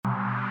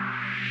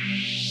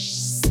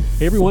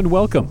Hey everyone,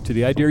 welcome to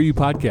the I Dare You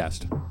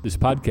podcast. This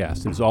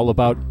podcast is all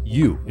about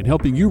you and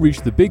helping you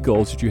reach the big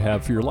goals that you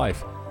have for your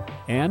life.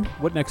 And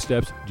what next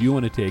steps do you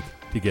want to take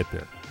to get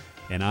there?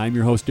 And I'm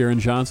your host, Darren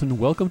Johnson.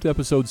 Welcome to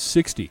episode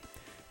 60.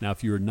 Now,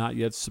 if you are not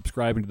yet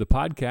subscribing to the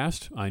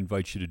podcast, I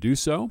invite you to do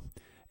so.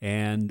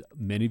 And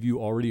many of you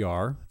already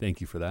are.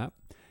 Thank you for that.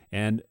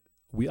 And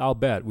I'll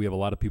bet we have a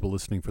lot of people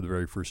listening for the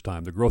very first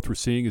time. The growth we're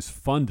seeing is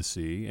fun to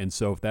see. And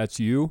so if that's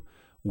you,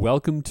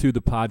 welcome to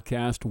the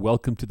podcast.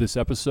 Welcome to this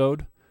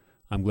episode.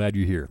 I'm glad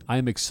you're here. I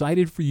am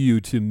excited for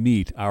you to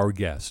meet our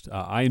guest.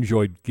 I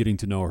enjoyed getting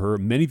to know her.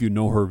 Many of you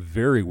know her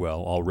very well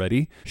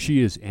already. She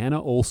is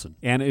Anna Olson.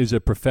 Anna is a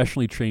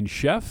professionally trained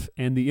chef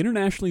and the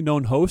internationally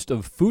known host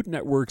of Food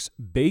Network's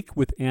Bake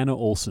with Anna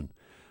Olson.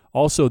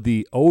 Also,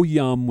 the Oh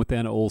Yum with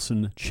Anna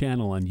Olson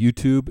channel on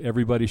YouTube.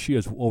 Everybody, she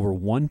has over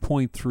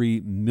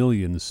 1.3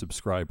 million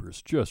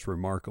subscribers. Just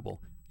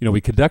remarkable. You know,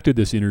 we conducted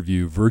this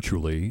interview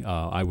virtually.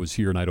 I was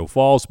here in Idaho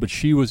Falls, but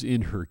she was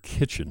in her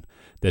kitchen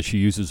that she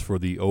uses for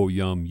the Oh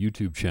Yum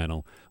YouTube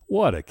channel.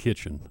 What a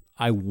kitchen.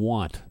 I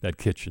want that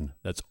kitchen.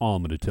 That's all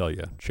I'm going to tell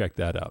you. Check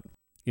that out.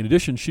 In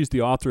addition, she's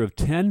the author of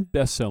 10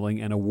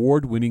 best-selling and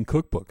award-winning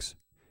cookbooks.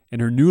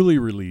 And her newly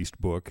released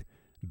book,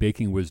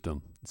 Baking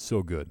Wisdom. It's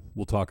so good.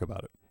 We'll talk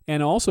about it.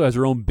 Anna also has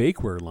her own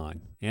bakeware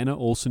line, Anna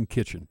Olson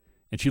Kitchen.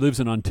 And she lives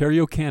in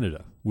Ontario,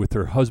 Canada, with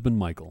her husband,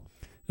 Michael.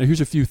 Now,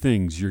 here's a few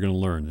things you're going to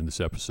learn in this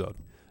episode.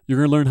 You're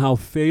going to learn how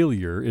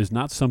failure is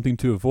not something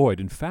to avoid.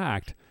 In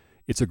fact,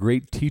 it's a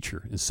great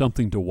teacher and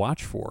something to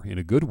watch for in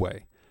a good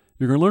way.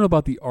 You're going to learn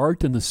about the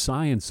art and the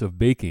science of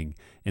baking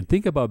and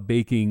think about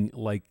baking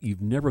like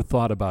you've never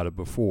thought about it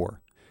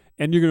before.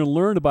 And you're going to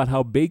learn about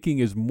how baking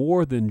is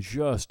more than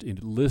just a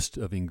list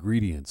of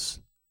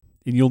ingredients.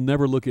 And you'll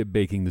never look at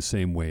baking the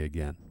same way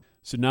again.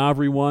 So now,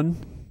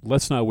 everyone,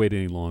 let's not wait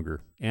any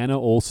longer. Anna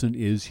Olson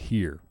is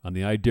here on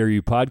the I Dare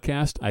You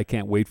podcast. I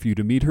can't wait for you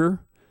to meet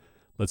her.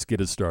 Let's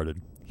get it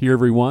started. Here,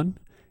 everyone,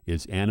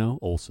 is Anna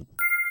Olson.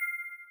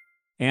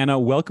 Anna,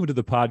 welcome to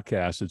the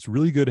podcast. It's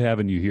really good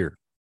having you here.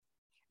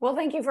 Well,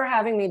 thank you for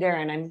having me,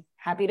 Darren. I'm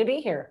happy to be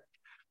here.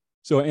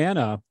 So,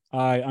 Anna,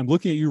 I'm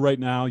looking at you right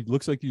now. It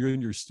looks like you're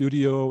in your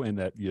studio, and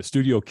that your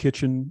studio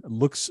kitchen it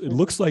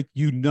looks like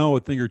you know a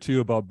thing or two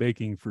about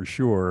baking for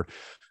sure.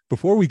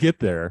 Before we get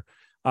there,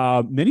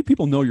 many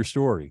people know your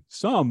story.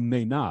 Some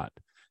may not.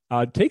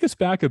 Take us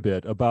back a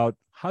bit about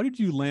how did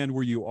you land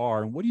where you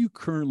are, and what do you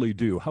currently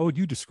do? How would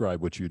you describe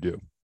what you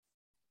do?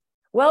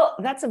 Well,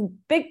 that's a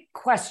big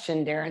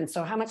question, Darren.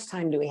 So how much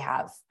time do we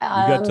have? We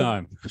got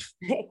time.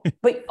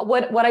 But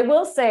what I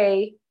will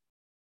say,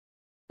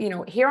 you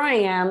know, here I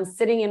am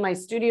sitting in my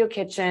studio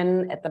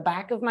kitchen at the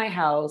back of my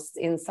house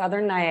in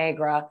Southern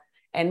Niagara.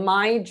 And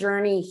my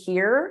journey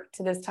here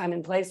to this time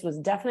and place was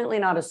definitely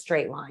not a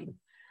straight line.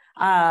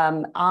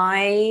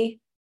 I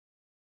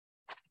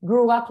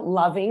grew up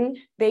loving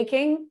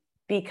baking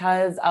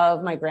because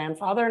of my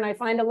grandfather. And I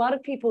find a lot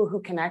of people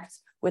who connect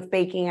with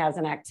baking as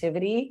an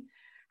activity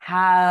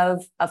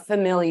have a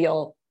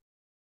familial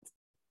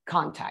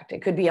contact.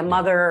 It could be a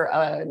mother,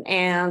 an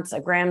aunt, a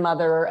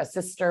grandmother, a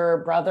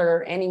sister,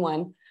 brother,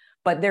 anyone.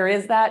 But there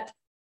is that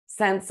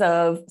sense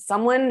of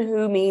someone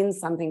who means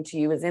something to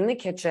you is in the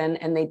kitchen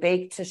and they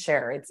bake to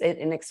share. It's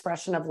an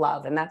expression of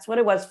love. And that's what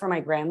it was for my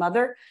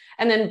grandmother.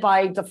 And then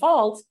by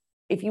default,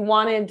 if you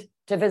wanted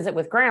to visit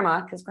with grandma,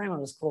 because grandma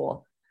was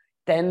cool,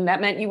 then that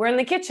meant you were in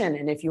the kitchen.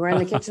 And if you were in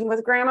the kitchen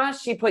with grandma,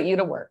 she put you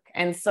to work.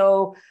 And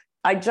so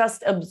I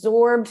just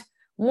absorbed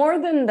more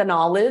than the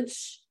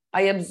knowledge.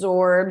 I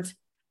absorbed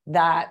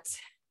the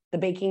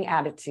baking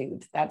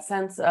attitude, that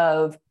sense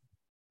of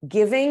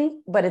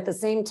giving, but at the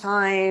same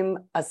time,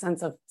 a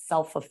sense of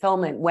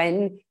self-fulfillment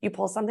when you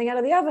pull something out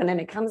of the oven and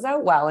it comes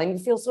out well and you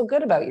feel so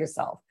good about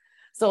yourself.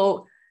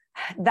 So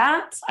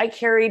that I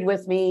carried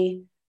with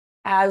me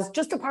as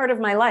just a part of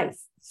my life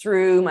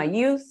through my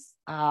youth.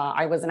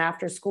 I was an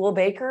after-school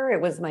baker.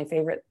 It was my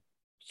favorite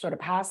sort of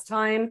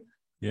pastime.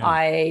 Yeah.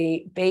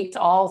 I baked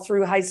all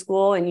through high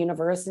school and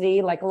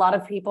university. Like a lot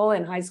of people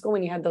in high school,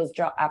 when you had those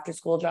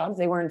after-school jobs,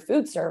 they were in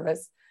food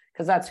service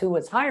because that's who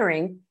was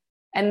hiring.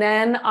 And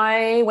then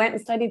I went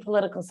and studied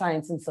political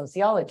science and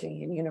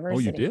sociology in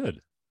university. Oh, you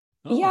did?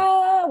 Oh.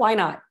 Yeah, why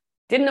not?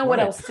 Didn't know what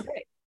else to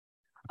pick.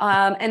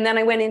 And then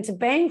I went into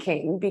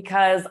banking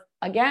because,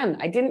 again,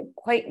 I didn't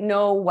quite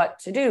know what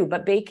to do,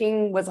 but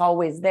baking was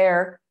always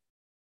there.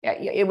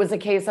 It was a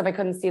case of I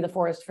couldn't see the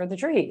forest for the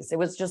trees. It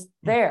was just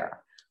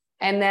there.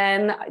 And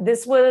then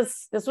this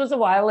was a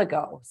while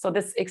ago. So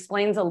this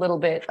explains a little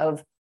bit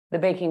of the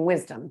baking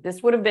wisdom.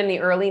 This would have been the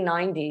early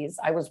 90s.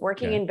 I was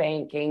working in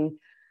banking.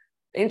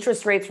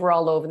 Interest rates were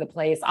all over the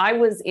place. I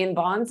was in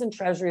bonds and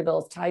treasury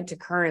bills tied to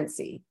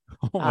currency.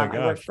 Oh my gosh.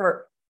 I worked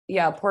for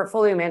a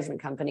portfolio management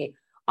company.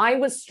 I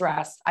was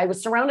stressed. I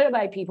was surrounded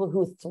by people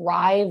who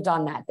thrived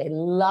on that. They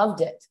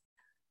loved it.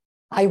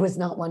 I was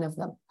not one of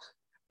them.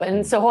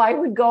 And so I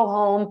would go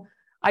home.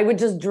 I would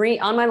just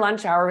dream on my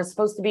lunch hour. I was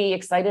supposed to be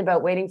excited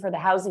about waiting for the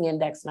housing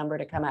index number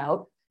to come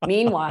out.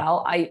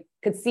 Meanwhile, I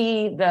could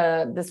see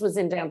this was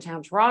in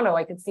downtown Toronto.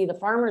 I could see the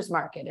farmer's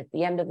market at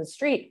the end of the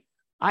street.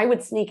 I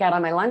would sneak out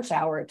on my lunch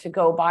hour to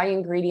go buy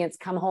ingredients,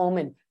 come home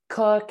and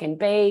cook and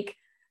bake.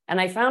 And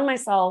I found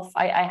myself,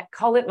 I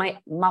call it my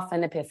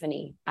muffin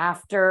epiphany.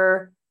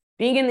 After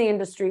being in the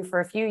industry for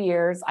a few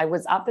years, I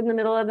was up in the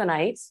middle of the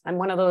night. I'm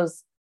one of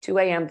those 2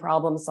 a.m.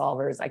 problem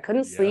solvers. I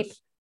couldn't sleep.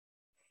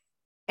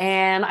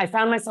 And I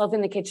found myself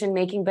in the kitchen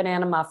making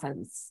banana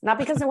muffins, not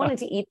because I wanted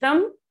to eat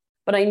them,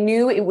 but I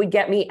knew it would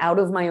get me out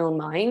of my own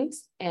mind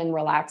and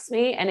relax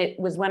me. And it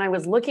was when I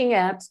was looking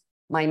at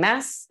my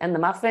mess and the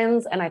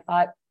muffins, and I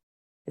thought,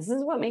 this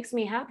is what makes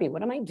me happy.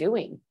 What am I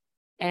doing?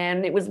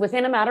 And it was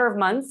within a matter of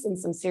months and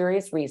some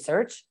serious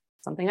research,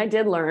 something I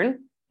did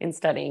learn in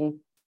studying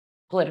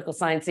political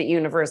science at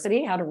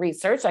university, how to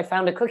research. I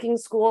found a cooking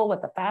school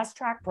with a fast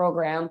track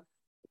program,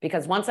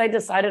 because once I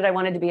decided I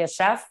wanted to be a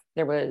chef,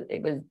 it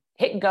was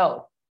hit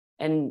go.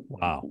 And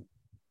wow,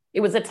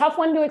 it was a tough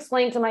one to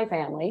explain to my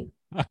family.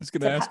 I was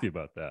going to ask you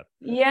about that.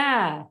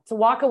 Yeah, to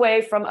walk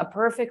away from a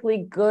perfectly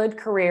good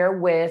career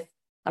with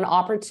an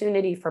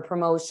opportunity for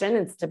promotion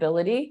and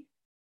stability,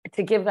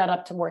 to give that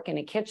up to work in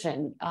a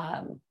kitchen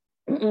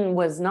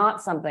was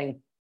not something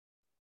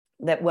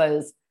that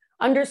was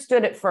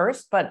understood at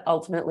first, but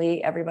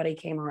ultimately everybody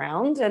came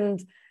around.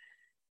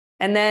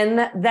 And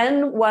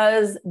then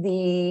was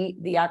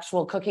the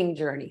actual cooking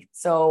journey.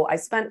 So I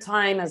spent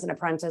time as an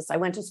apprentice. I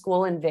went to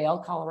school in Vail,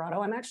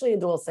 Colorado. I'm actually a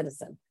dual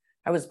citizen.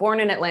 I was born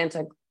in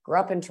Atlanta, grew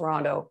up in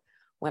Toronto,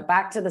 went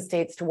back to the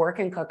States to work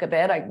and cook a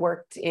bit. I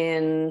worked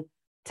in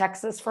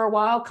Texas for a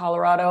while,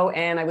 Colorado,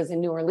 and I was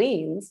in New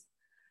Orleans.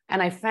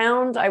 And I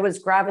found I was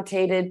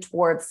gravitated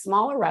towards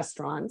smaller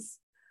restaurants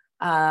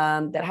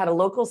that had a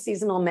local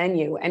seasonal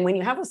menu. And when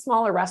you have a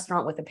smaller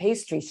restaurant with a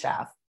pastry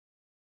chef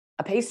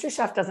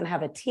doesn't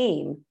have a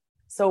team.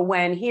 So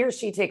when he or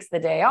she takes the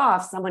day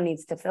off, someone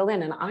needs to fill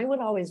in. And I would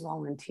always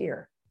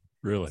volunteer.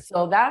 Really?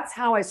 So that's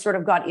how I sort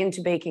of got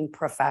into baking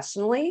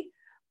professionally,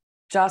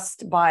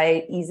 just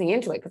by easing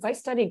into it. Because I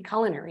studied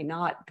culinary,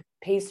 not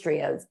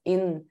pastry, as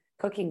in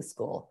cooking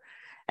school.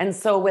 And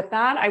so with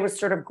that, I was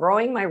sort of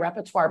growing my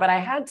repertoire, but I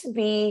had to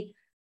be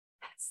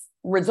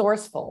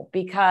resourceful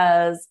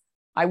because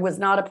I was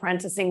not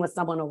apprenticing with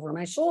someone over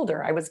my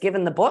shoulder. I was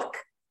given the book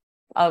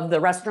of the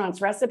restaurant's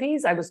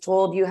recipes. I was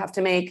told you have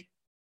to make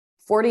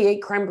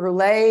 48 creme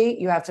brulee,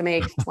 you have to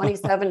make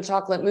 27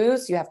 chocolate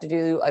mousse, you have to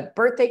do a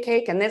birthday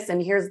cake and this,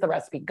 and here's the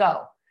recipe,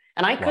 go.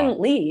 And I couldn't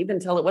leave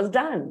until it was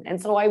done.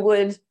 And so I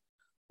would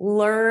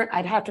learn,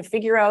 I'd have to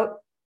figure out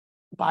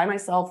by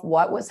myself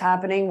what was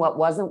happening, what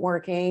wasn't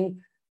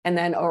working, and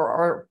then,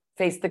 or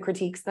face the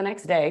critiques the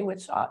next day,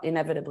 which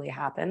inevitably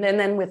happened. And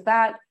then with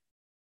that,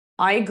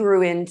 I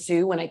grew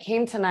into, when I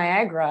came to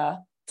Niagara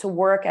to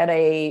work at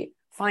a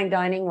fine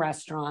dining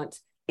restaurant,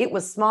 it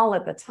was small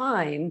at the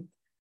time.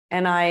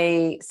 And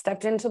I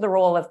stepped into the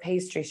role of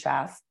pastry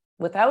chef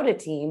without a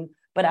team.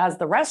 But as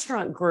the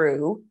restaurant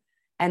grew,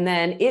 and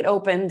then it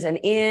opened an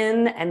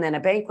inn and then a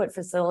banquet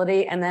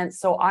facility. And then,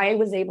 so I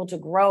was able to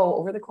grow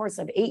over the course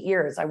of 8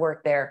 years, I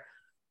worked there,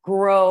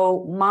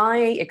 grow my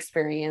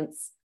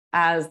experience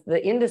as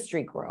the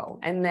industry grow.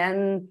 And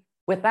then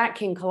with that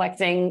came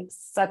collecting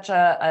such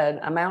an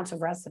amount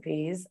of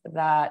recipes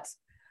that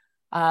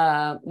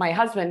my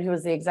husband, who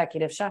was the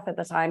executive chef at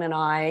the time, and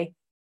I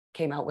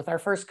came out with our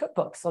first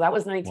cookbook. So that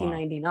was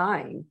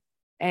 1999. Wow.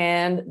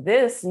 And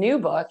this new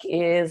book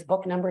is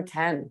book number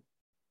 10.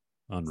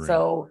 Unreal.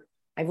 So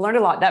I've learned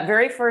a lot. That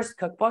very first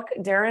cookbook,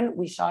 Darren,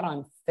 we shot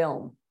on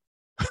film.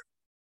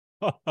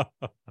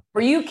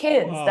 For you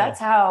kids, that's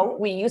how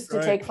we used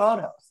to take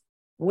photos,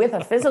 with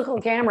a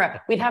physical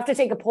camera. We'd have to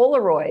take a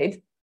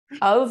Polaroid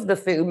of the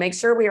food, make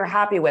sure we were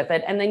happy with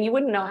it. And then you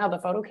wouldn't know how the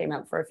photo came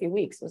out for a few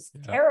weeks. It was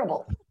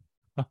terrible.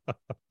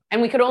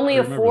 And we could only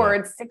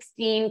afford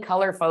 16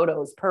 color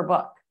photos per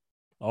book.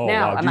 Oh,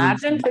 now,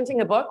 imagine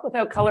printing a book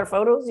without color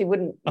photos. You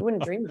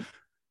wouldn't dream of it.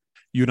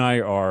 You and I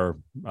are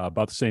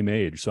about the same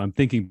age. So I'm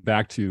thinking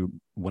back to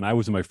when I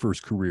was in my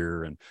first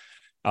career, and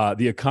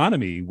the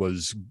economy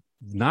was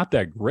not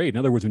that great. In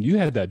other words, when you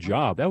had that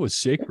job, that was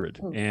sacred.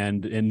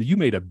 And you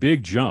made a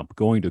big jump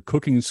going to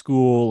cooking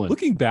school. And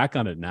looking back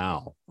on it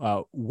now,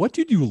 what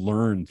did you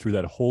learn through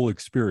that whole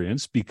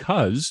experience?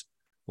 Because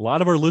a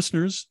lot of our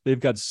listeners, they've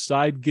got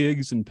side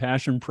gigs and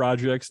passion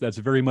projects that's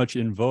very much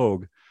in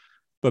vogue.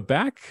 But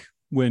back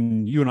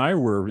when you and I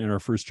were in our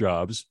first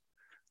jobs,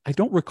 I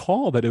don't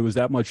recall that it was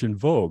that much in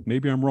vogue.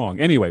 Maybe I'm wrong.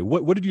 Anyway,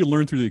 what did you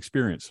learn through the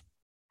experience?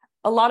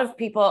 A lot of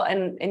people,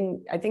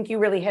 and I think you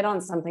really hit on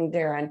something,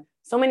 Darren.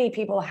 So many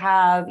people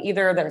have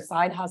either their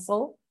side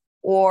hustle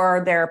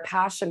or their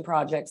passion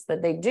projects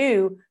that they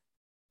do,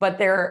 but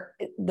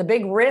the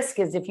big risk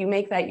is, if you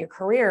make that your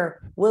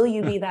career, will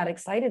you be that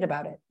excited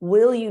about it?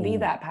 Will you be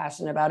that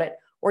passionate about it?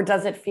 Or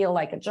does it feel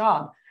like a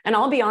job? And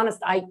I'll be honest,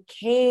 I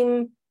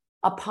came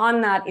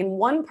upon that in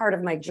one part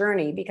of my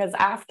journey, because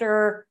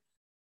after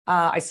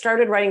I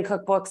started writing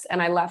cookbooks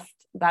and I left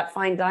that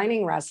fine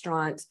dining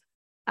restaurant,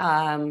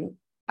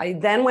 I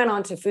then went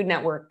on to Food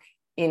Network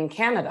in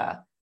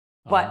Canada,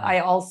 but I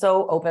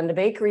also opened a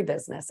bakery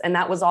business. And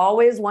that was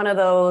always one of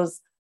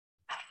those,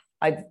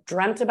 I've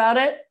dreamt about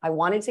it. I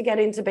wanted to get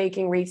into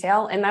baking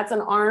retail, and that's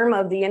an arm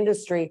of the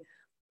industry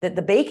that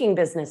the baking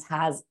business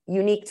has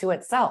unique to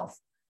itself.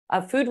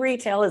 Food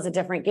retail is a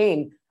different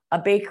game. A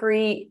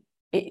bakery,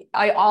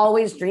 I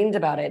always dreamed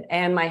about it.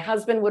 And my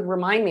husband would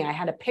remind me, I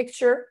had a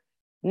picture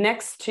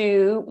next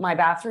to my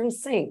bathroom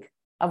sink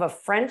of a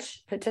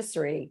French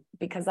patisserie,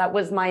 because that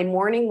was my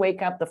morning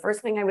wake up, the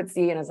first thing I would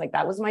see. And I was like,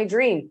 that was my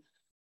dream.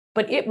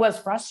 But it was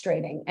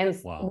frustrating. And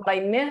what I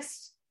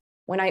missed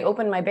when I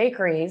opened my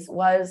bakeries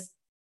was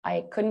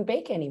I couldn't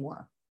bake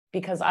anymore,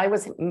 because I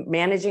was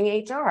managing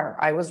HR.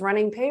 I was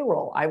running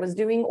payroll. I was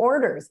doing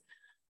orders.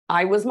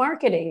 I was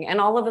marketing.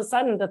 And all of a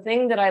sudden, the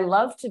thing that I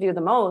loved to do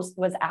the most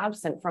was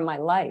absent from my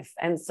life.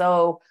 And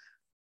so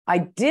I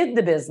did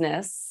the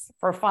business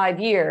for 5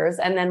 years.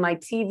 And then my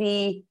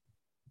TV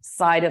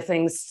side of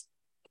things,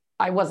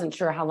 I wasn't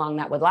sure how long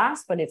that would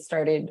last, but it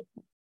started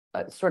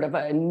sort of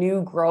a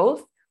new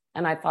growth.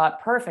 And I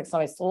thought, perfect. So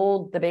I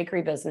sold the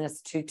bakery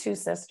business to 2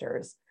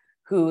 sisters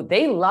who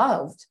they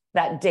loved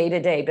that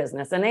day-to-day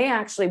business. And they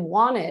actually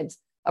wanted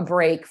a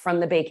break from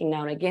the baking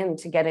now and again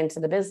to get into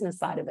the business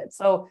side of it.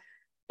 So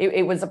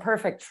it was a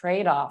perfect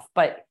trade-off.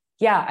 But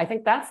yeah, I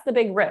think that's the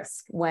big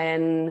risk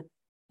when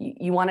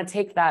you want to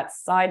take that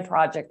side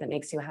project that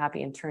makes you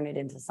happy and turn it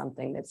into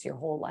something that's your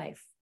whole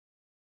life.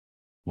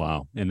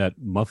 Wow. And that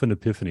muffin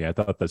epiphany, I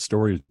thought that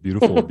story is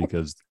beautiful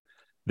because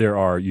there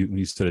are,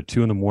 you said at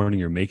 2 a.m,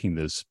 you're making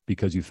this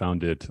because you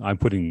found it, I'm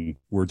putting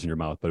words in your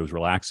mouth, but it was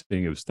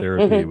relaxing. It was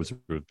therapy. It was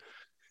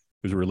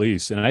a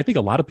release. And I think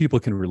a lot of people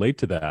can relate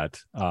to that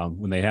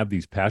when they have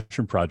these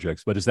passion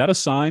projects. But is that a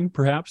sign,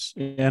 perhaps,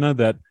 Anna,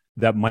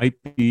 that might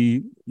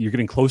be you're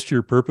getting close to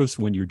your purpose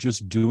when you're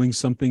just doing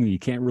something you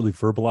can't really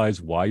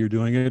verbalize why you're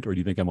doing it? Or do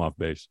you think I'm off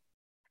base?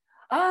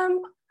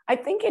 I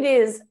think it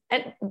is,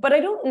 but I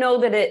don't know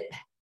that it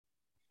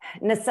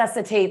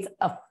necessitates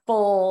a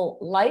full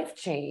life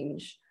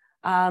change.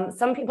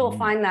 Some people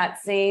find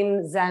that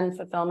same Zen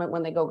fulfillment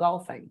when they go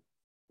golfing,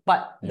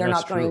 but they're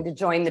not going to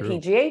join the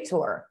PGA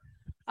Tour.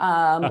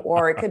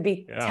 Or it could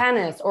be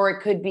tennis, or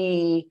it could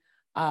be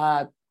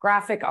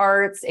graphic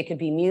arts, it could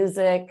be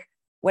music,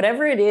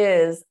 whatever it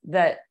is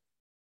that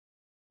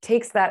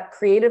takes that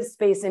creative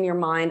space in your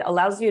mind,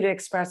 allows you to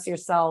express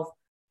yourself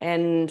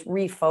and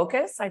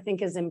refocus, I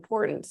think is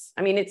important.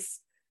 I mean,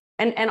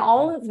 and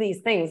all of these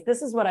things,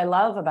 this is what I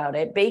love about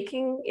it.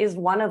 Baking is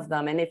one of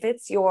them. And if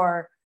it's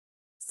your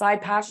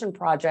side passion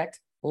project,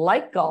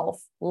 like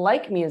golf,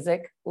 like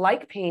music,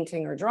 like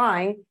painting or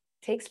drawing,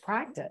 takes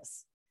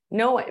practice.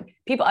 No,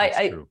 people,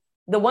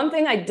 the one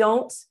thing I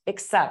don't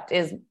accept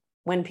is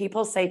when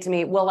people say to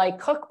me, well, I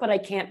cook, but I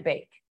can't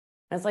bake.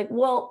 And it's like,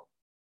 well,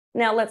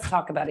 now let's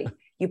talk about it.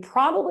 You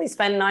probably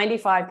spend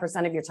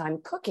 95% of your time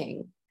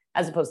cooking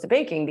as opposed to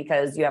baking,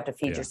 because you have to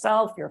feed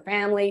yourself, your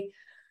family.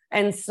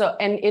 And so,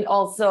 and it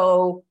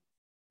also,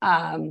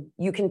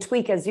 you can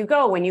tweak as you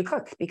go when you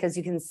cook, because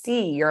you can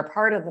see you're a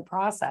part of the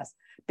process.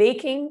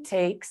 Baking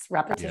takes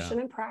repetition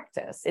and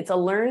practice. It's a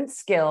learned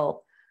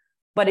skill,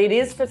 but it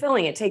is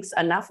fulfilling. It takes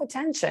enough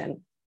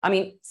attention. I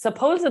mean,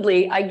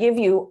 supposedly I give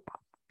you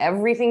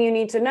everything you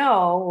need to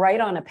know right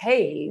on a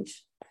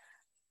page.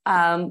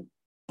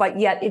 But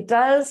yet it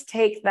does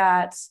take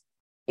that,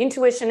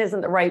 intuition isn't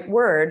the right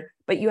word,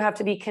 but you have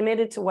to be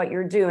committed to what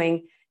you're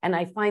doing. And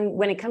I find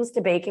when it comes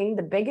to baking,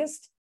 the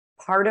biggest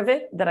part of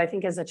it that I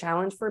think is a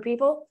challenge for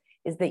people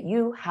is that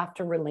you have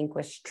to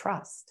relinquish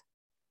trust.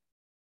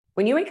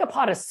 When you make a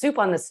pot of soup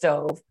on the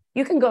stove,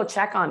 you can go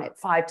check on it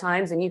 5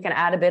 times and you can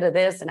add a bit of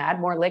this and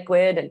add more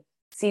liquid and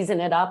season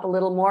it up a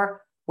little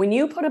more. When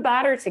you put a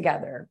batter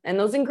together, and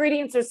those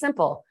ingredients are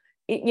simple,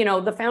 you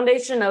know, the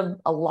foundation of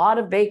a lot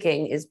of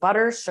baking is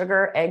butter,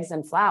 sugar, eggs,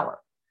 and flour.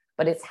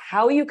 But it's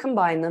how you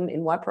combine them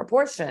in what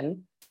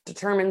proportion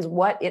determines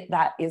what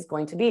that is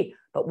going to be.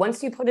 But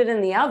once you put it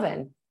in the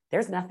oven,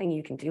 there's nothing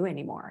you can do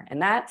anymore.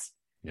 And that's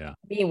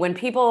when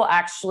people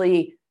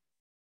actually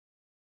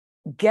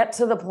get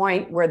to the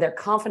point where they're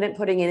confident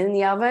putting it in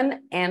the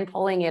oven and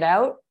pulling it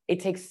out,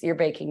 it takes your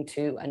baking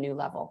to a new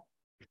level.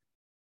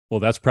 Well,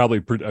 that's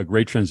probably a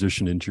great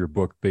transition into your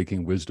book,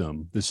 Baking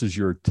Wisdom. This is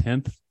your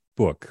 10th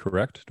book,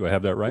 correct? Do I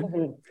have that right?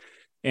 Mm-hmm.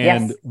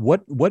 And yes.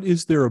 what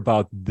is there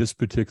about this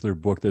particular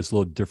book that's a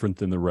little different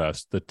than the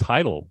rest? The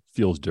title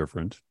feels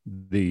different.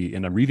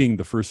 And I'm reading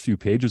the first few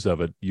pages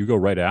of it. You go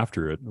right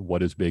after it.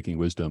 What is Baking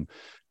Wisdom?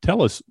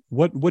 Tell us,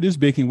 what is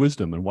Baking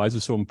Wisdom and why is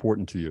it so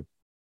important to you?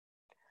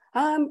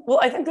 Well,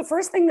 I think the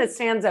first thing that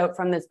stands out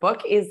from this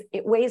book is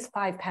it weighs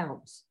 5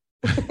 pounds.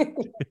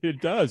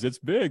 It does. It's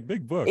big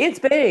book. It's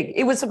big.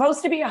 It was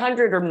supposed to be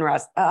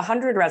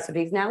 100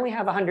 recipes. Now we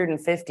have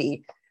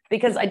 150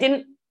 because I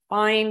didn't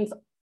find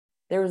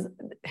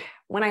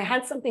when I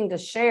had something to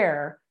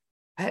share,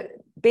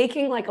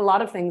 baking, like a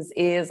lot of things,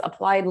 is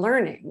applied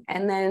learning.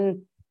 And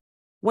then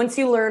once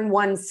you learn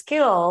one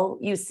skill,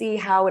 you see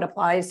how it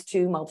applies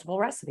to multiple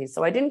recipes.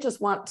 So I didn't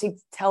just want to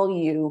tell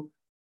you,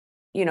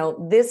 you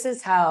know, this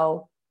is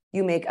how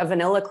you make a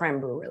vanilla creme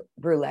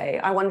brulee.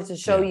 I wanted to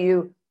show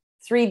you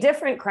 3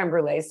 different creme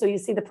brulees. So you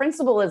see the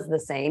principle is the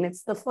same.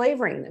 It's the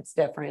flavoring that's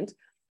different.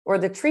 or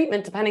the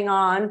treatment, depending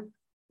on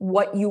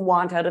what you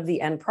want out of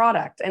the end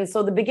product. And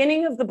so the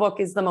beginning of the book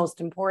is the most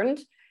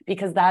important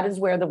because that is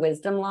where the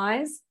wisdom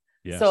lies.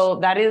 Yes. So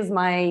that is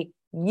my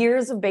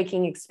years of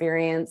baking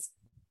experience,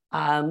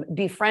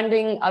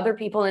 befriending other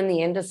people in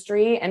the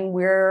industry. And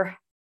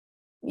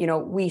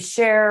we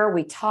share,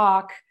 we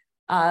talk.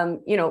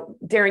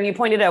 Darren, you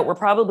pointed out we're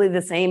probably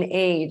the same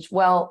age.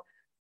 Well,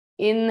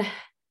 in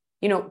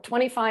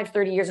 25,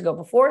 30 years ago,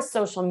 before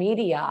social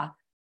media,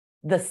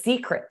 the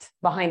secret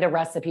behind a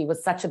recipe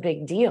was such a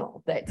big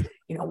deal that,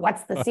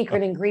 what's the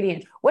secret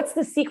ingredient? What's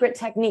the secret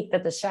technique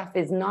that the chef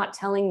is not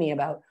telling me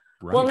about?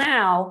 Right. Well,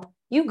 now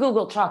you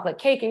Google chocolate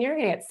cake and you're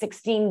going to get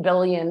 16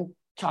 billion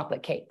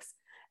chocolate cakes.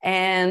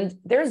 And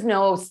there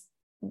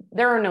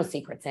are no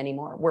secrets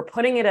anymore. We're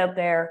putting it out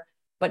there,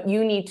 but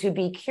you need to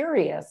be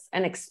curious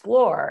and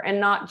explore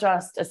and not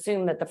just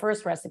assume that the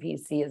first recipe you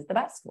see is the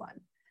best one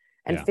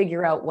and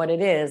figure out what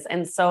it is.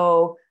 And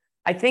so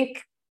I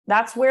think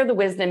that's where the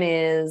wisdom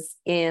is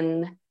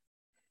in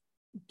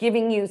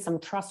giving you some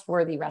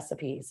trustworthy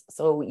recipes.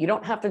 So you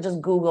don't have to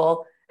just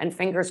Google and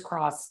fingers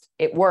crossed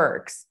it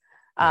works.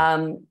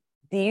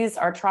 These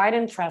are tried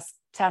and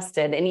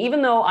tested. And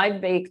even though I've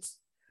baked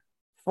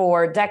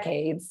for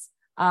decades,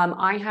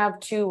 I have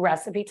 2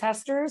 recipe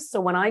testers.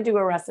 So when I do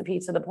a recipe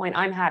to the point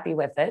I'm happy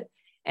with it,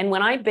 and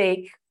when I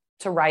bake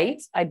to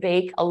write, I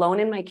bake alone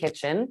in my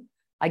kitchen.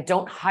 I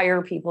don't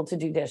hire people to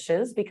do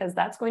dishes because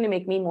that's going to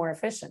make me more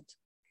efficient.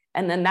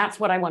 And then that's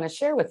what I want to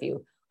share with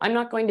you. I'm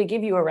not going to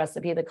give you a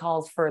recipe that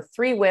calls for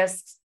 3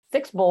 whisks,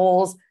 6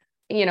 bowls,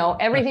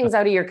 everything's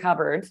out of your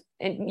cupboard,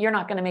 and you're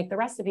not going to make the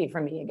recipe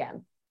for me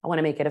again. I want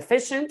to make it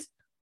efficient,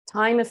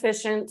 time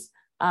efficient,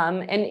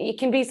 and it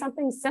can be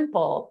something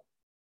simple,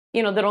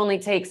 that only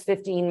takes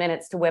 15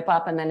 minutes to whip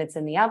up and then it's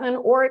in the oven,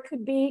 or it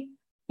could be,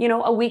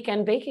 a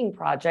weekend baking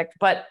project,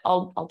 but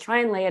I'll try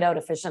and lay it out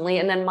efficiently.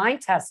 And then my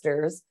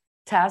testers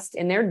test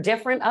in their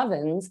different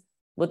ovens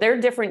with their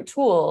different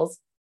tools.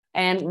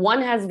 And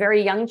one has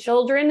very young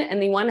children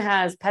and the one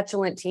has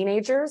petulant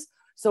teenagers.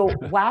 So,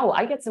 wow,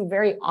 I get some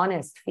very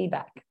honest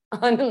feedback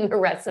on the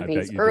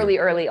recipes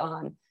early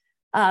on.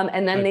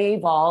 And then they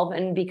evolve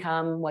and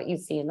become what you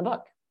see in the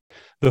book.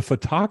 The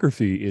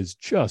photography is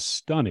just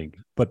stunning,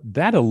 but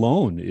that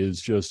alone is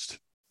just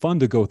fun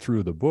to go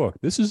through the book.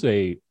 This is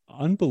a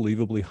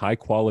unbelievably high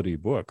quality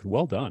book.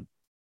 Well done.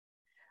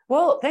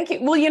 Well, thank you.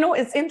 Well,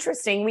 it's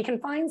interesting. We can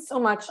find so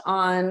much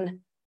on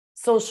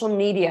social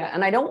media,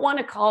 and I don't want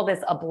to call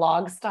this a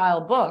blog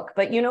style book,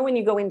 but when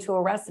you go into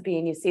a recipe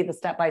and you see the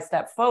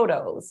step-by-step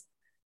photos,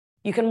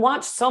 you can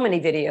watch so many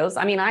videos.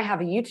 I mean, I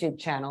have a YouTube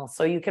channel,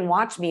 so you can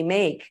watch me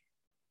make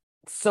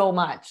so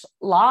much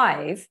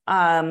live.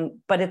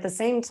 But at the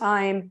same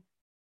time,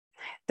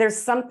 there's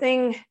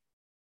something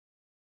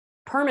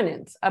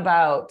permanent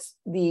about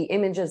the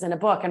images in a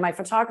book. And my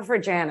photographer,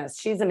 Janice,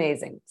 she's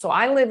amazing. So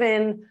I live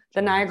in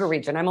the Niagara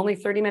region. I'm only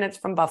 30 minutes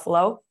from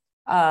Buffalo,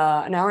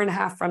 an hour and a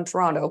half from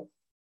Toronto.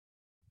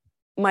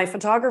 My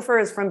photographer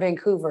is from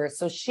Vancouver.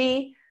 So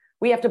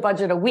we have to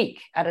budget a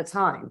week at a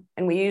time.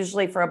 And we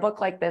usually, for a book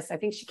like this, I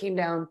think she came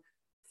down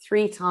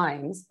 3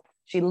 times.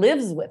 She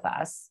lives with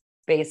us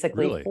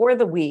basically for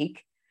the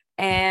week.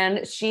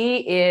 And she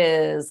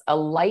is a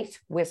light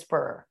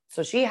whisperer.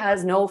 So she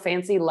has no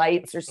fancy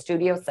lights or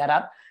studio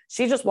setup.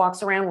 She just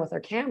walks around with her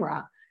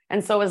camera.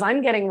 And so as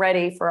I'm getting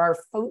ready for our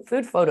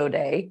food photo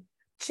day,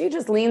 she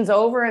just leans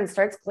over and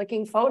starts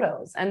clicking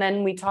photos. And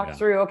then we talk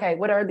through, okay,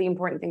 what are the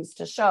important things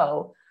to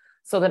show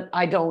so that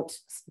I don't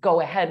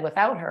go ahead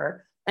without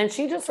her. And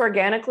she just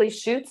organically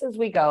shoots as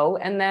we go.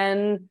 And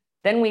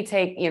then we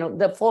take,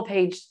 the full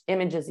page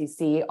images you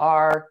see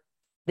are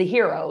the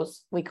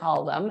heroes, we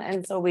call them.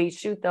 And so we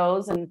shoot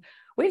those and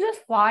we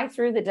just fly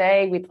through the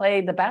day. We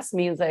play the best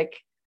music,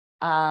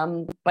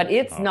 but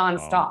it's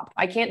nonstop.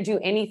 I can't do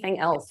anything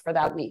else for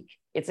that week.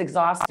 It's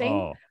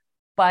exhausting,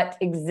 but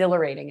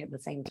exhilarating at the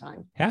same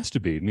time. Has to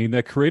be. I mean,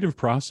 that creative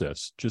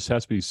process just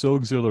has to be so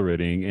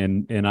exhilarating.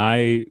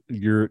 And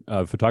your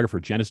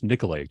photographer, Janice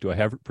Nicolay, do I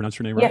have pronounced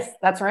her name right? Yes,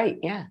 that's right.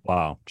 Yeah.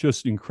 Wow.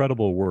 Just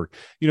incredible work.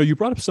 You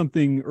brought up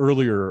something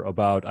earlier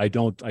about I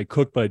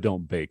cook, but I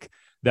don't bake.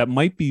 That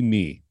might be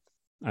me,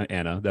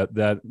 Anna.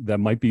 That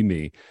might be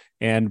me.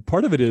 And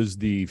part of it is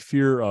the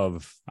fear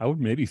of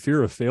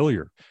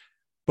failure.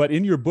 But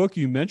in your book,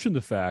 you mentioned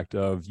the fact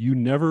of you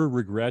never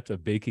regret a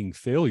baking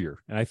failure.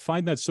 And I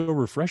find that so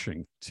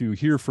refreshing to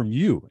hear from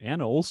you,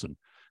 Anna Olson.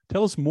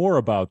 Tell us more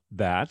about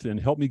that and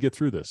help me get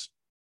through this.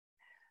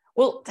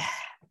 Well,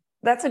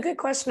 that's a good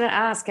question to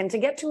ask. And to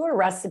get to a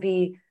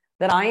recipe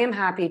that I am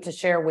happy to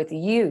share with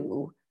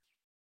you,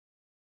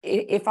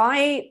 if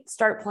I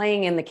start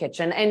playing in the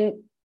kitchen, and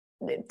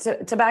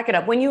to back it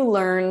up, when you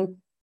learn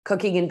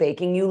cooking and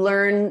baking, you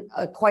learn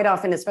quite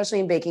often, especially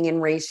in baking,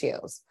 in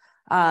ratios.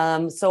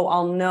 So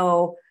I'll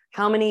know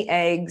how many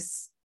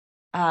eggs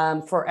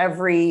for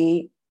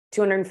every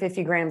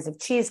 250 grams of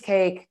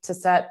cheesecake to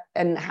set,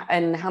 and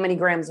how many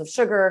grams of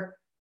sugar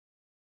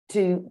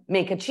to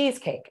make a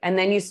cheesecake. And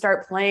then you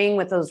start playing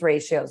with those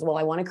ratios. Well,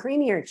 I want a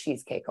creamier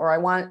cheesecake, or I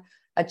want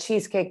a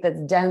cheesecake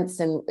that's dense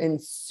and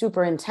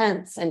super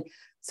intense. And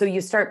So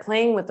you start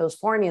playing with those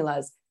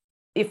formulas.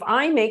 If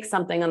I make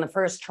something on the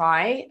first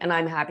try and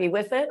I'm happy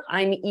with it,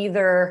 I'm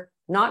either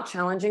not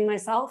challenging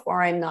myself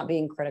or I'm not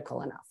being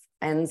critical enough.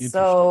 And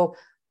so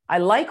I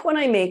like when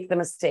I make the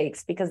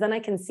mistakes, because then I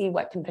can see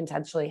what can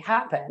potentially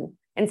happen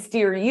and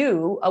steer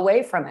you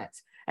away from it.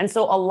 And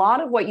so a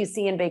lot of what you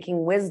see in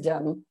Baking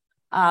Wisdom,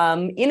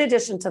 in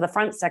addition to the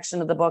front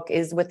section of the book,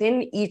 is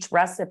within each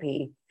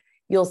recipe,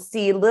 you'll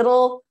see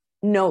little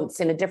notes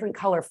in a different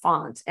color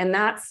font. And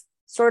that's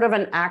sort of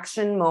an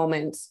action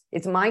moment.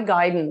 It's my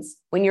guidance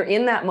when you're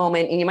in that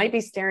moment and you might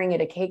be staring at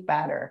a cake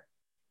batter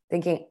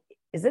thinking,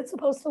 is it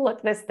supposed to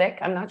look this thick?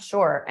 I'm not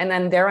sure. And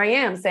then there I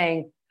am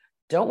saying,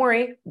 don't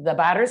worry, the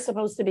batter's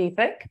supposed to be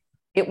thick.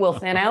 It will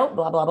thin out,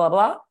 blah, blah, blah,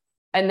 blah.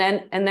 And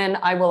then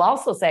I will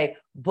also say,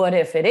 but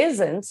if it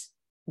isn't,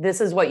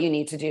 this is what you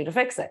need to do to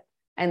fix it.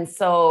 And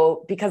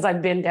so, because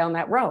I've been down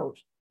that road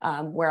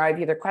where I've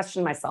either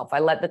questioned myself, I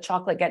let the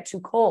chocolate get too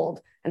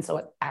cold, and so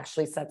it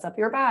actually sets up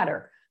your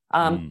batter.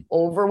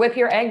 Over whip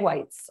your egg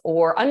whites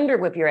or under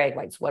whip your egg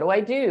whites. What do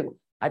I do?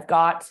 I've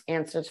got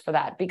answers for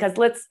that, because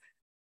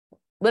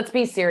let's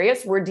be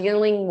serious. We're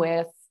dealing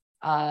with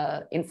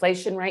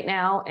inflation right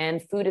now,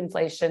 and food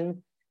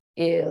inflation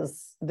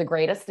is the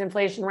greatest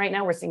inflation right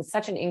now. We're seeing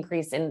such an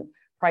increase in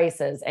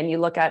prices, and you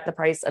look at the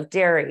price of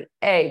dairy,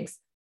 eggs,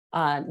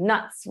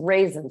 nuts,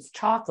 raisins,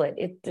 chocolate,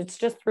 it's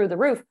just through the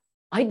roof.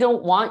 I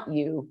don't want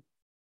you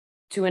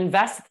to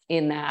invest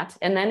in that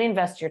and then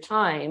invest your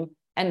time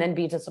and then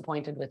be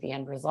disappointed with the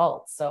end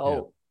result.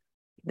 So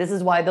this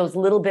is why those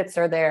little bits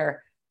are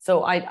there.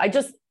 So I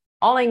just,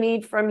 all I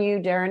need from you,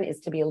 Darren,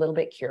 is to be a little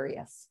bit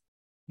curious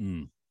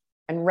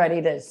and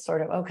ready to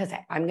sort of, because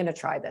I'm going to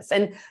try this.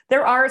 And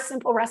there are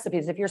simple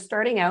recipes. If you're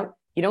starting out,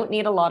 you don't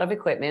need a lot of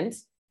equipment.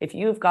 If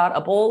you've got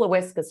a bowl, a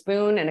whisk, a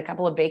spoon, and a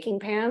couple of baking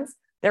pans,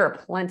 there are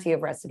plenty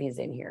of recipes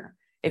in here.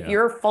 If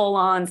you're full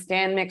on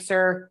stand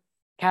mixer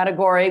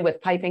category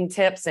with piping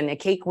tips and a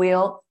cake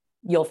wheel,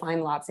 you'll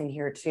find lots in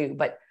here too.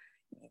 But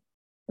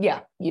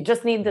yeah, you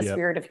just need the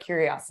spirit of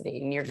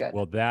curiosity and you're good.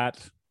 Well, that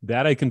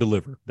I can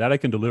deliver. That I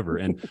can deliver.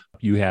 And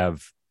you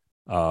have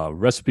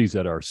recipes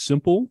that are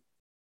simple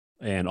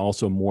and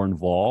also more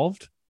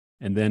involved,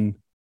 and then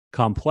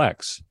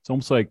complex. It's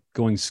almost like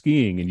going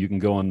skiing, and you can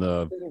go on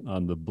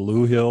the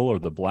Blue Hill or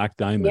the Black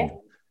Diamond,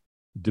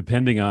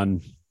 depending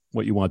on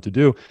what you want to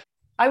do.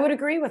 I would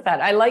agree with that.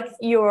 I like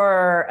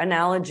your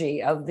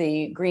analogy of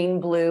the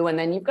green, blue, and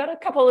then you've got a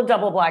couple of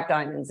double black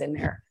diamonds in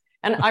there.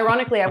 And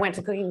ironically, I went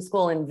to cooking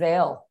school in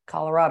Vail,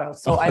 Colorado.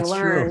 So I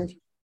learned,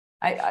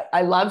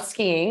 I love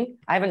skiing.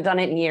 I haven't done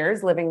it in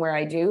years living where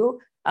I do,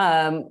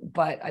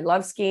 but I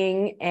love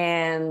skiing,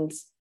 and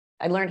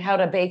I learned how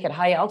to bake at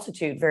high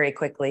altitude very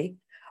quickly.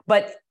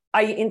 But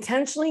I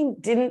intentionally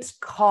didn't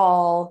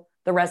call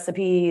the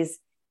recipes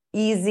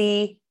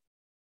easy,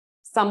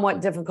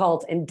 somewhat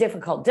difficult, and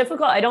difficult.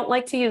 Difficult, I don't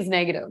like to use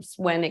negatives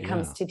when it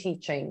comes to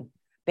teaching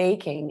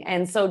baking.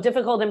 And so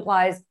difficult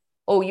implies,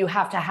 oh, you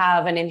have to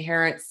have an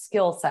inherent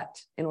skill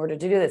set in order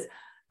to do this.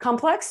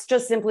 Complex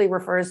just simply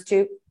refers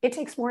to it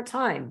takes more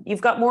time.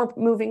 You've got more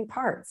moving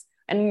parts,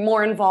 and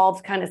more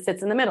involved kind of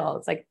sits in the middle.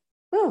 It's like,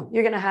 oh,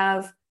 you're going to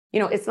have,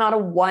 it's not a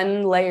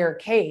one layer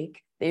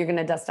cake that you're going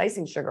to dust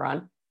icing sugar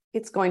on.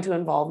 It's going to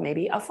involve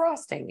maybe a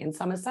frosting and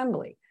some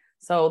assembly.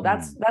 So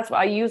that's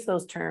why I use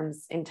those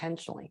terms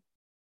intentionally.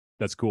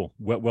 That's cool.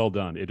 Well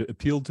done. It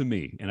appealed to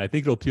me, and I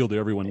think it'll appeal to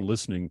everyone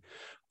listening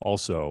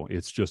also.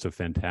 It's just a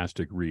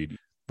fantastic read.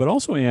 But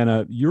also,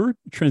 Anna, your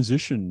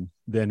transition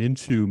then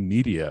into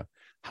media,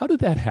 how did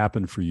that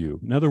happen for you?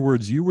 In other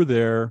words, you were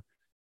there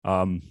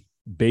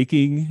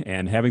baking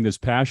and having this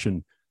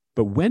passion,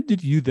 but when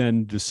did you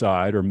then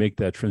decide or make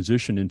that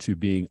transition into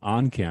being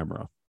on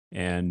camera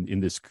and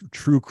in this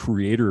true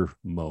creator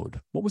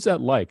mode? What was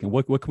that like, and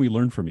what can we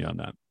learn from you on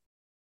that?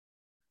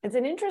 It's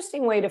an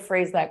interesting way to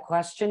phrase that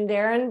question,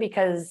 Darren,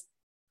 because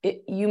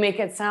you make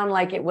it sound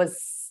like it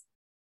was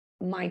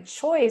my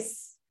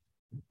choice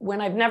when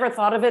I've never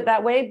thought of it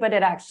that way, but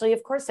it actually,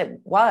 of course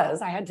it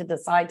was. I had to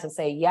decide to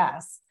say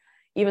yes,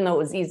 even though it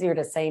was easier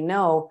to say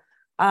no.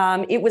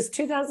 It was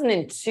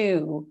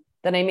 2002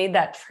 that I made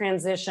that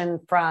transition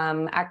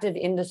from active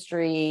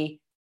industry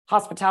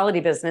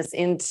hospitality business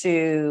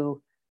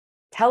into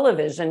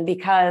television,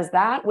 because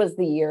that was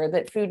the year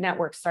that Food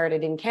Network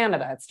started in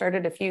Canada. It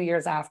started a few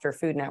years after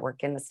Food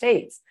Network in the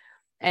States.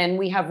 And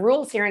we have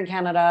rules here in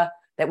Canada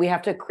that we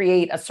have to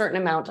create a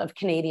certain amount of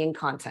Canadian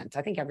content.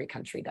 I think every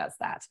country does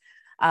that.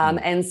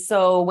 And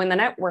so when the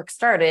network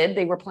started,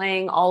 they were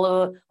playing a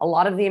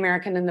lot of the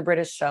American and the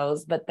British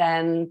shows, but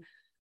then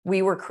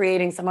we were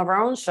creating some of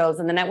our own shows,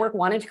 and the network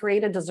wanted to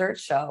create a dessert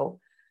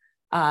show.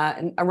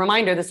 And a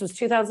reminder, this was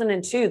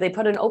 2002. They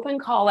put an open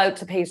call out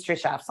to pastry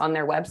chefs on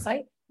their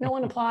website. No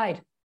one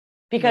applied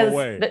because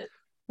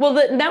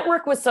the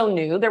network was so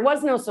new. There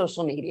was no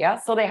social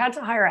media. So they had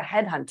to hire a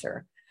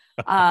headhunter.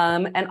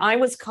 And I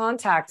was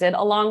contacted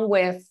along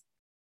with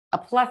a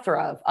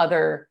plethora of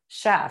other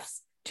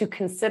chefs to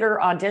consider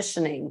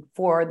auditioning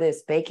for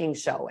this baking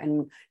show.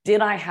 And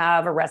did I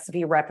have a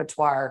recipe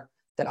repertoire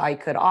that I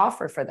could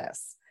offer for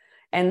this?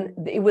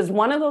 And it was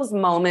one of those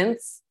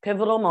moments,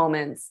 pivotal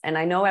moments, and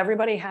I know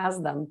everybody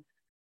has them.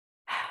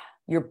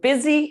 You're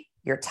busy,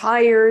 you're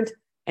tired,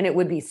 and it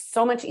would be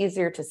so much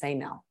easier to say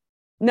no.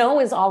 No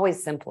is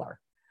always simpler,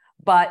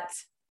 but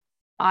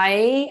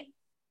I'm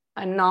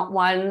not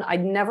one,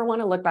 I'd never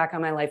want to look back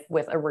on my life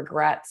with a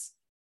regret.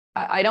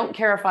 I don't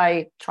care if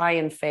I try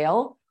and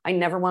fail. I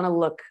never want to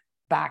look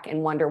back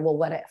and wonder, well,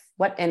 what if,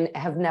 and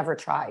have never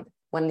tried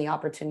when the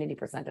opportunity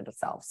presented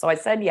itself. So I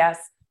said yes,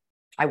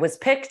 I was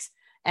picked.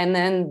 And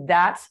then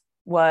that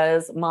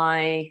was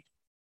my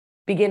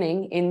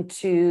beginning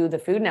into the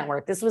Food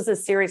Network. This was a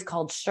series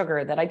called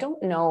Sugar that I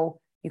don't know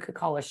you could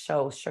call a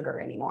show Sugar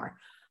anymore.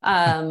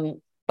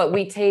 But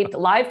we taped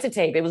live to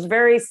tape. It was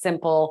very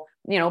simple,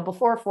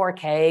 before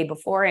 4K,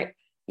 before it,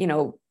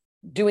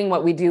 doing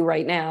what we do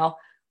right now.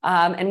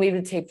 And we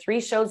would tape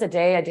 3 shows a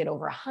day. I did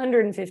over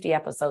 150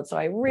 episodes. So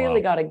I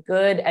really got a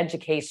good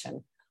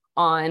education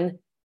on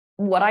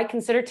what I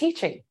consider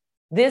teaching.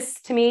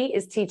 This to me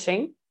is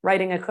teaching,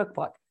 writing a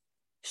cookbook,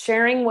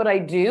 sharing what I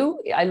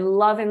do. I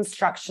love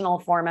instructional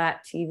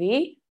format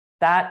TV.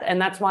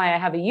 That's why I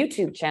have a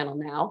YouTube channel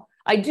now.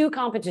 I do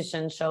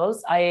competition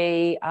shows.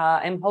 I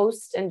am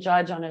host and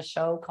judge on a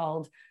show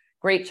called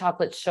Great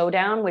Chocolate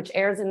Showdown, which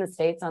airs in the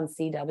States on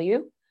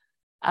CW.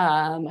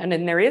 And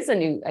then there is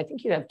I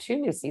think you have 2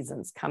 new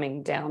seasons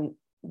coming down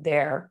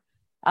there.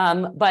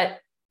 But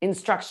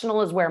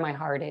instructional is where my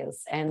heart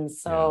is. And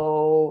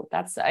so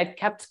I've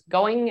kept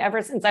going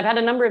ever since. I've had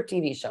a number of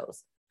TV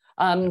shows.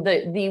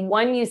 The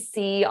one you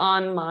see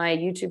on my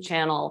YouTube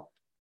channel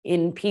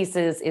in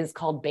pieces is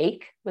called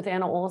Bake with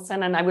Anna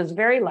Olson. And I was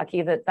very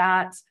lucky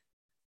that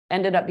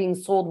ended up being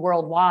sold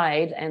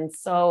worldwide. And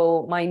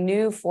so my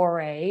new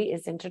foray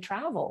is into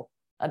travel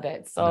a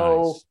bit.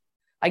 So nice.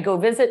 I go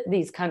visit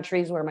these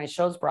countries where my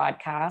show's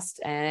broadcast,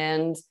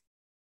 and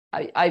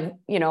I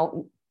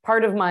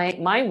part of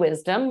my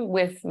wisdom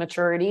with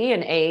maturity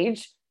and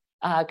age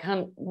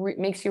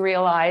makes you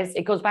realize,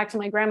 it goes back to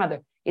my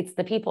grandmother. It's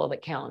the people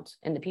that count,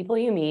 and the people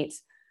you meet,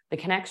 the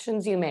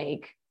connections you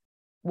make,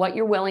 what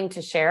you're willing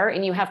to share,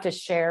 and you have to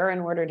share in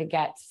order to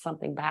get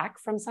something back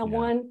from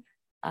someone.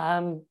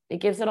 It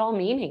gives it all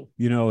meaning.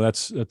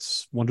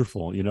 That's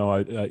wonderful. On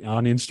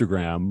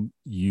Instagram,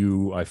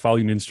 I follow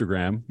you on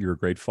Instagram. You're a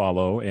great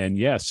follow, and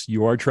yes,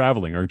 you are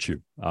traveling, aren't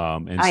you?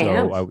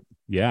 I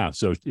am.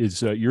 So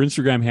is your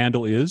Instagram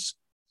handle is?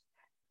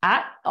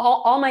 At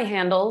all my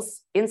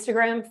handles,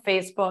 Instagram,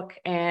 Facebook,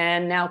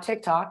 and now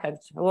TikTok,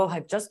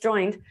 I've just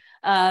joined,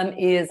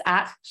 is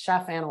at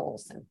Chef Anna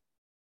Olson.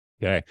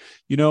 Okay.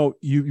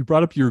 You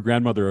brought up your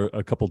grandmother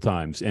a couple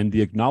times, and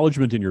the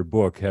acknowledgement in your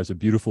book has a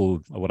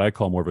beautiful, what I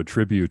call more of a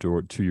tribute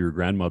to your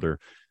grandmother.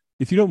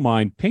 If you don't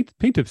mind,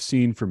 paint a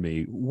scene for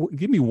me.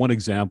 Give me one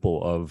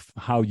example of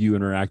how you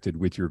interacted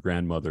with your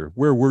grandmother.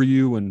 Where were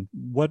you, and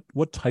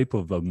what type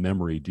of a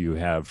memory do you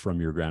have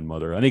from your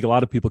grandmother? I think a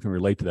lot of people can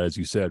relate to that, as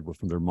you said,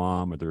 from their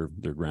mom or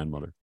their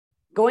grandmother.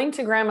 Going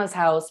to grandma's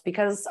house,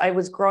 because I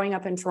was growing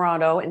up in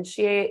Toronto, and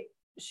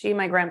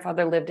my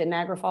grandfather lived in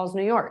Niagara Falls,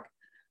 New York.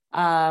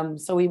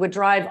 So we would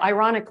drive,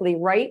 ironically,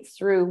 right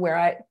through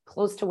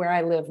close to where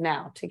I live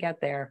now to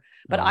get there.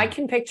 But I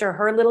can picture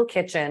her little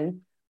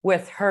kitchen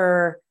with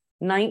her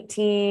late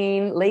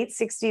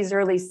 60s,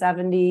 early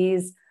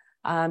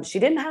 70s. She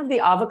didn't have the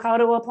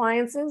avocado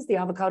appliances, the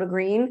avocado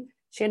green.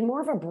 She had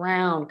more of a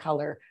brown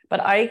color, but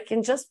I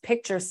can just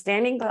picture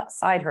standing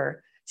beside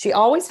her. She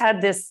always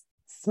had this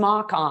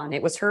smock on.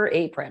 It was her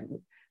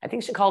apron. I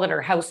think she called it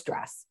her house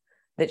dress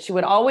that she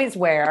would always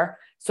wear.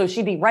 So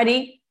she'd be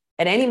ready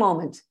at any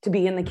moment to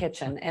be in the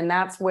kitchen. And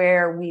that's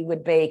where we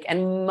would bake.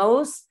 And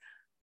most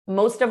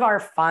of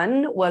our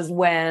fun was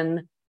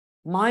when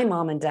my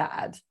mom and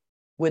dad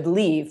would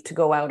leave to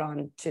go out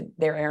on to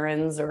their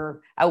errands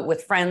or out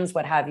with friends,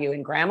 what have you.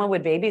 And grandma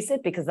would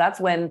babysit, because that's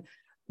when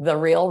the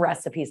real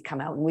recipes come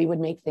out. And we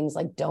would make things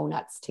like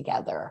donuts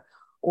together,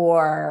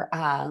 or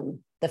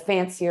the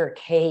fancier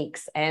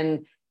cakes.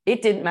 And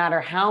it didn't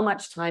matter how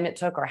much time it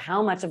took or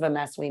how much of a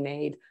mess we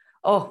made.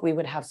 Oh, we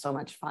would have so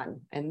much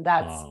fun. And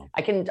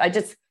I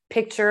just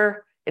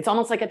picture, it's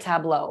almost like a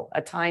tableau,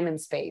 a time and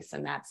space.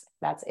 And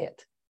that's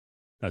it.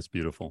 That's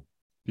beautiful.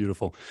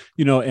 Beautiful.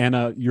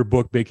 Anna, your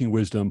book, Baking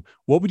Wisdom,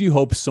 what would you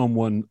hope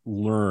someone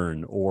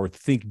learn or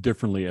think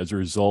differently as a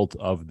result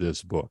of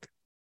this book?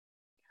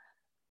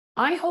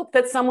 I hope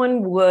that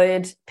someone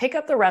would pick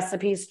up the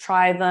recipes,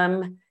 try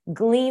them,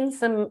 glean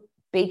some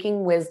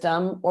baking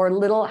wisdom, or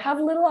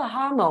have little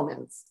aha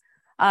moments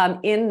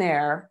in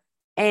there,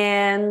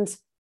 and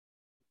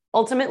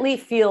ultimately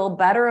feel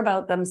better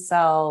about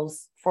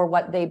themselves for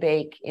what they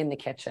bake in the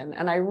kitchen.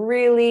 And I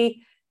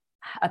really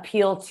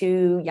appeal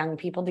to young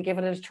people to give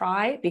it a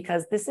try,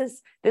 because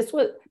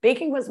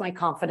baking was my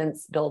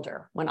confidence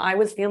builder. When I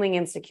was feeling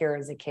insecure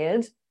as a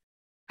kid,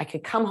 I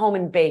could come home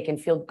and bake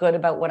and feel good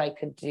about what I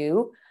could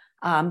do.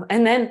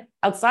 And then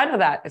outside of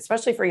that,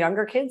 especially for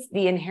younger kids,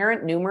 the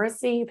inherent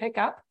numeracy you pick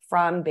up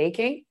from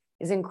baking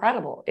is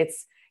incredible.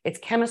 It's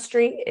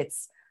chemistry,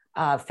 it's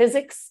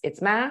physics,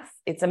 it's math.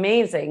 It's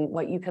amazing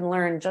what you can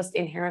learn just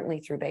inherently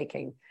through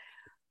baking.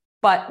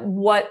 But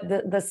what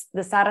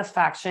the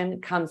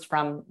satisfaction comes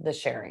from the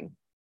sharing.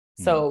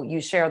 So you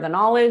share the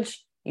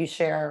knowledge, you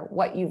share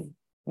what you've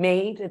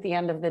made at the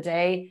end of the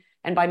day.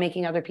 And by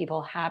making other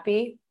people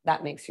happy,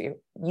 that makes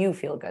you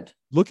feel good.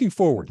 Looking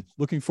forward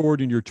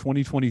in your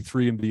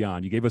 2023 and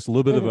beyond. You gave us a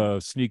little bit of a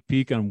sneak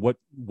peek on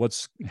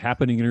what's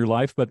happening in your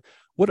life, but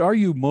what are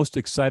you most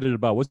excited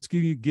about? What's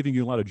giving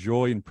you a lot of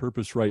joy and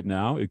purpose right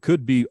now? It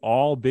could be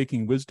all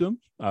baking wisdom,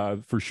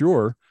 for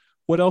sure.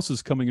 What else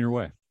is coming your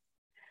way?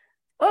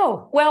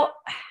 Oh, well,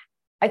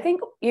 I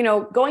think,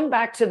 going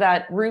back to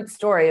that root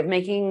story of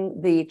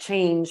making the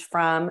change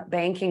from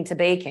banking to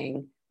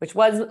baking, which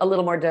was a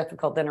little more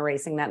difficult than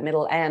erasing that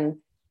middle N.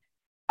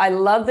 I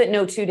love that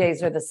no 2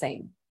 days are the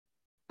same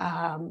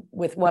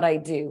with what I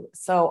do.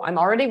 So I'm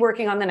already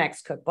working on the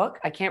next cookbook.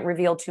 I can't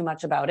reveal too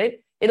much about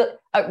it.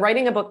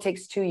 Writing a book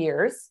takes 2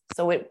 years.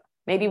 So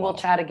maybe we'll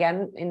chat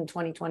again in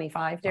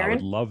 2025, Darren. I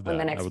would love that. When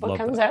the next book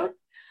comes out.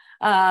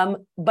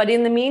 But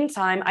in the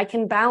meantime, I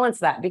can balance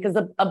that because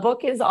a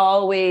book is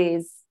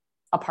always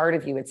a part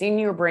of you. It's in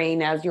your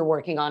brain as you're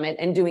working on it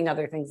and doing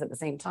other things at the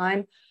same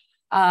time.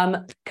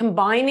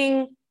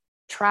 Combining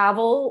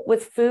travel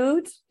with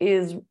food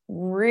is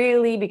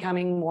really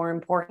becoming more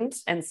important.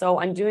 And so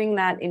I'm doing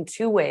that in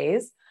 2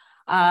 ways.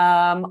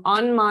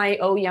 On my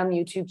Oh Yum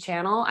YouTube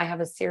channel, I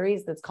have a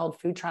series that's called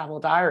Food Travel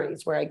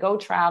Diaries, where I go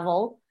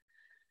travel,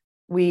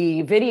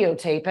 we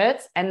videotape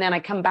it, and then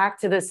I come back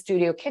to the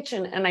studio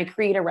kitchen and I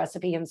create a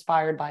recipe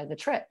inspired by the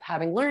trip,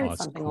 having learned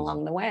something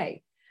along the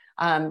way.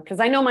 Because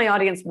I know my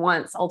audience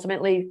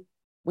ultimately,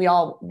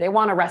 they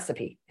want a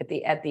recipe at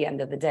the end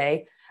of the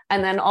day.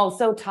 And then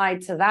also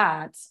tied to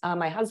that,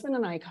 my husband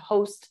and I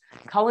host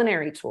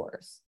culinary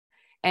tours.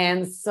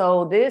 And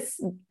so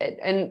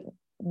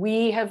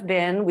we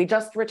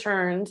just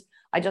returned.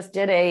 I just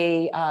did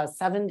a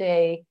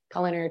 7-day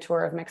culinary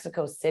tour of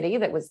Mexico City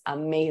that was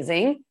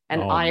amazing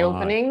and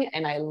eye-opening,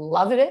 and I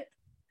loved it.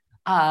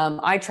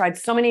 I tried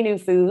so many new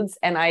foods,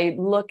 and I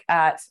look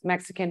at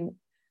Mexican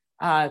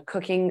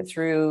cooking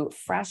through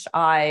fresh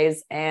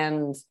eyes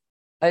and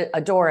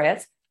adore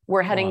it.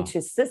 We're heading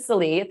to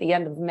Sicily at the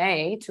end of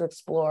May to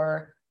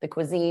explore the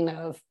cuisine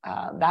of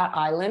that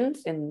island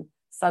in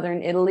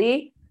southern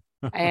Italy.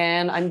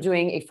 And I'm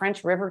doing a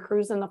French river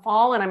cruise in the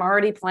fall, and I'm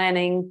already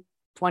planning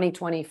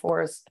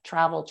 2024's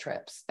travel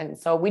trips. And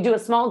so we do a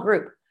small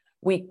group.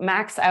 We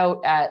max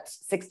out at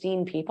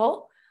 16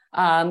 people.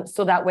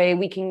 So that way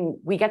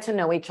we get to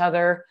know each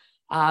other.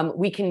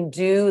 We can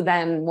do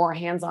then more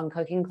hands-on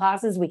cooking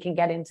classes. We can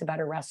get into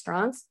better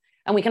restaurants,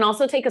 and we can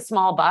also take a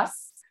small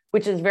bus,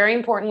 which is very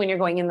important when you're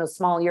going in those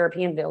small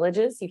European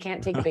villages. You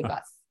can't take a big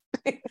bus.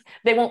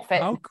 They won't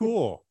fit. How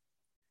cool.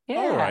 Yeah.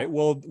 All right.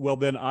 Well,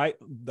 then I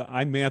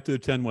may have to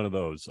attend one of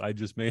those. I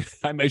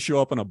may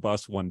show up on a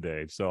bus one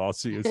day. So I'll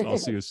see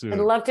you soon. I'd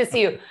love to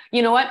see you.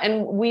 You know what?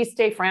 And we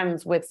stay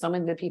friends with so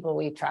many of the people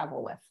we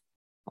travel with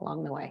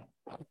along the way.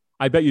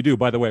 I bet you do.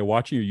 By the way,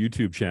 watching your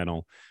YouTube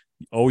channel,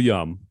 Oh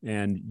Yum,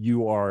 and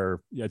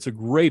it's a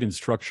great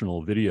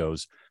instructional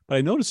videos. But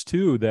I noticed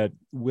too that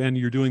when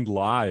you're doing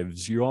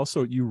lives, you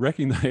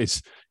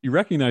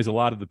recognize a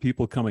lot of the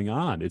people coming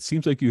on. It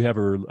seems like you have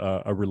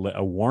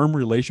a warm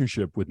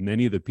relationship with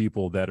many of the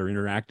people that are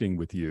interacting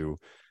with you.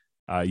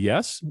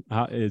 Yes,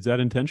 is that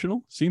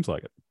intentional? Seems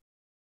like it.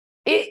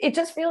 It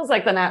just feels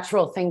like the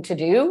natural thing to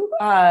do.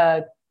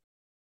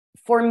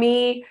 For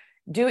me,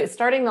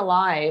 starting the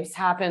lives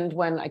happened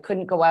when I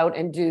couldn't go out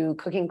and do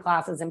cooking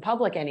classes in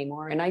public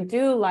anymore. And I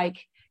do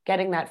like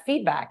getting that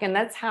feedback. And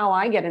that's how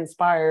I get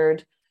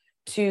inspired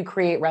to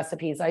create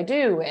recipes I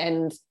do.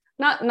 And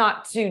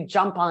not to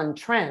jump on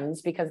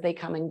trends because they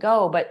come and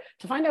go, but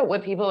to find out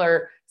what people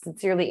are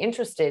sincerely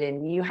interested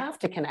in. You have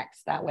to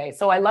connect that way.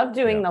 So I love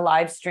doing the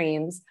live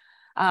streams.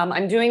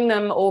 I'm doing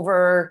them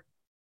over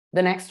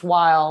the next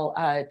while.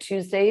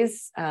 Tuesday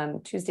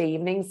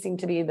evenings seem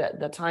to be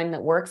the time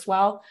that works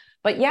well.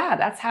 But yeah,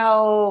 that's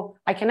how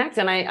I connect.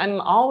 And I'm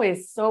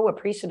always so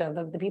appreciative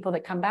of the people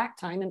that come back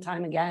time and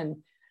time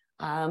again,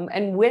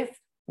 and with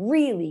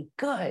really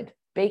good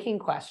baking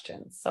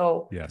questions.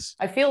 So yes,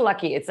 I feel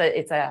lucky. It's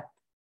a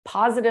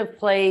positive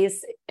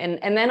place. And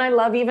then I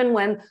love even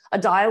when a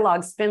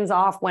dialogue spins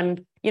off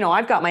when,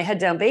 I've got my head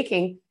down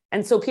baking.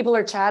 And so people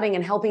are chatting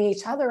and helping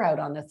each other out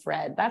on the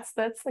thread. That's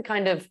the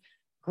kind of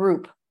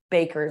group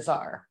bakers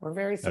are. We're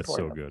very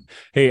supportive. That's so good.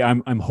 Hey,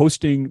 I'm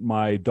hosting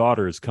my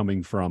daughters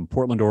coming from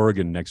Portland,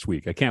 Oregon next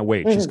week. I can't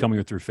wait. She's coming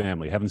with her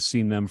family. Haven't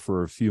seen them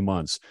for a few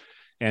months.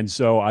 And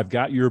so I've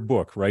got your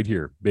book right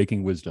here,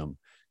 Baking Wisdom.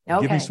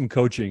 Okay. Give me some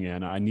coaching,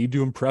 and I need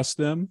to impress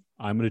them.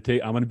 I'm going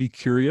to be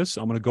curious.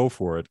 I'm going to go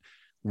for it.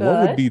 Good. What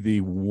would be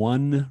the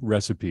one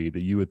recipe that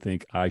you would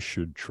think I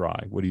should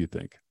try? What do you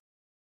think?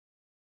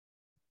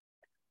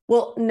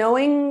 Well,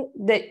 knowing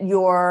that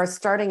you're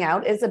starting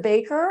out as a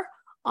baker,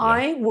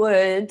 I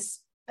would,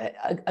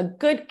 a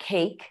good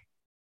cake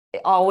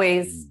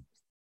always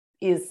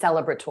is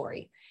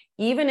celebratory.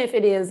 Even if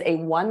it is a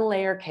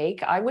 1-layer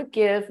cake, I would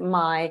give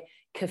my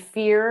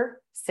kefir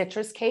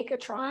citrus cake a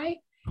try.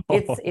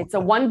 It's a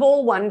one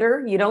bowl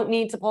wonder. You don't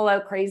need to pull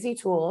out crazy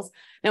tools.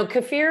 Now,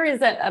 kefir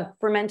is a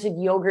fermented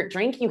yogurt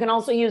drink. You can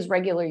also use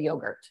regular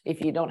yogurt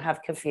if you don't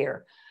have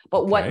kefir.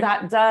 But what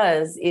that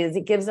does is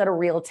it gives it a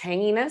real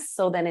tanginess,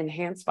 so then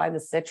enhanced by the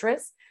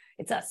citrus.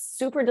 It's a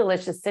super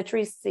delicious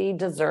citrusy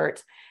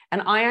dessert.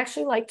 And I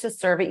actually like to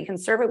serve it. You can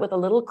serve it with a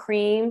little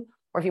cream,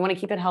 or if you want to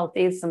keep it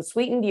healthy, some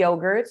sweetened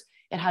yogurt.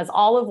 It has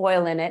olive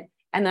oil in it.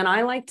 And then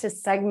I like to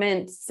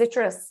segment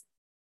citrus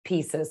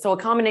pieces. So a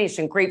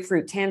combination,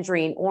 grapefruit,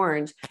 tangerine,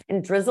 orange,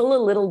 and drizzle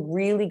a little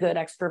really good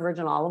extra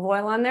virgin olive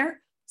oil on there.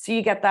 So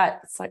you get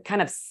that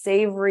kind of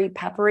savory,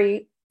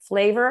 peppery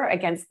flavor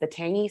against the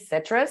tangy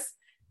citrus.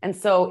 And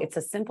so it's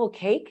a simple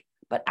cake,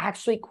 but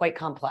actually quite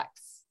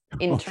complex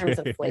in terms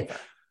of flavor.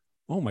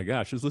 Oh my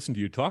gosh, just listen to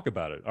you talk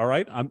about it. All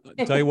right.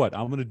 Tell you what,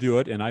 I'm going to do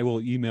it and I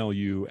will email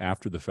you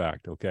after the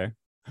fact. Okay.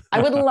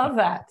 I would love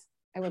that.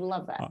 I would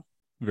love that.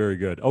 Very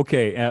good.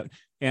 Okay.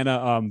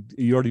 Anna,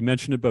 you already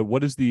mentioned it, but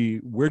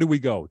where do we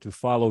go to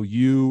follow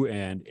you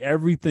and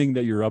everything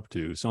that you're up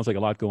to? Sounds like a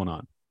lot going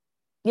on.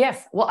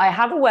 Yes. Well, I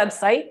have a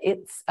website.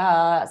 It's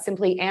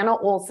simply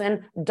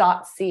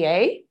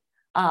annaolson.ca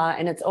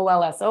and it's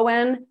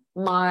Olson.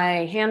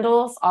 My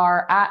handles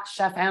are at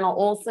Chef Anna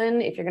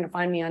Olson, if you're going to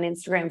find me on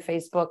Instagram,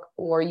 Facebook,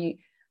 or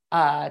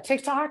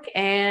TikTok.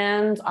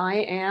 And I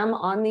am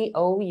on the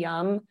Oh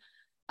Yum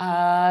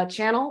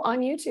channel on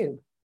YouTube.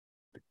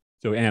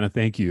 So Anna,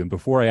 thank you. And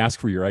before I ask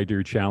for your I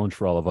Dare challenge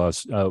for all of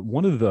us,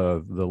 one of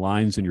the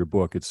lines in your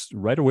book, it's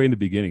right away in the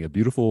beginning, a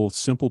beautiful,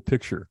 simple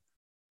picture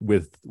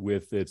with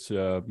its,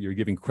 you're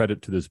giving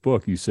credit to this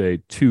book. You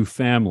say, to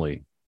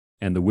family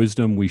and the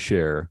wisdom we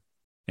share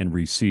and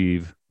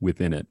receive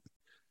within it.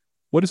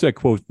 What does that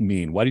quote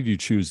mean? Why did you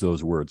choose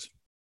those words?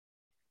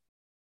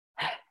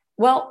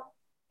 Well,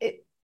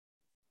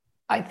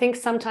 I think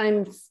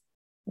sometimes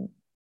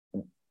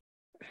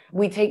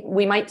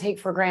we might take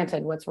for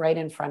granted what's right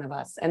in front of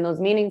us, and those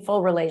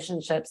meaningful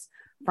relationships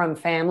from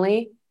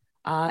family.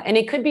 And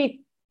it could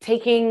be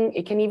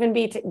it can even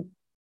be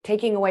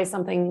taking away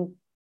something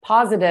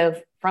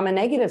positive from a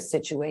negative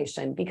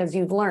situation because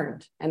you've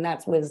learned, and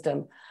that's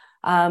wisdom.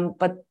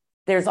 But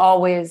there's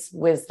always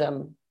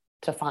wisdom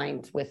to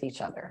find with each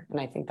other. And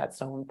I think that's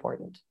so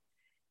important.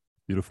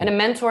 Beautiful. And a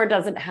mentor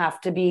doesn't have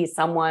to be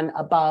someone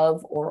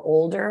above or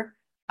older.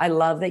 I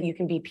love that you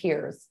can be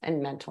peers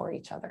and mentor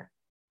each other.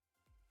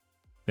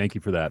 Thank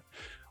you for that.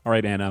 All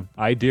right, Anna,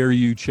 I Dare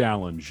You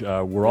challenge.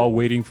 We're all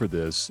waiting for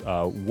this.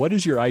 What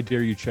is your I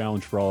Dare You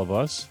challenge for all of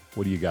us?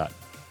 What do you got?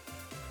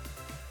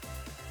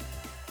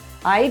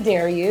 I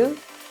dare you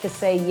to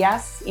say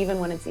yes, even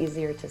when it's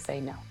easier to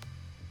say no.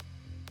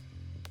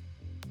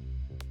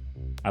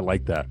 I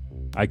like that.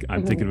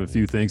 I'm thinking of a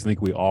few things. I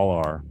think we all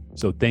are.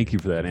 So thank you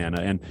for that, Anna.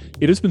 And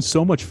it has been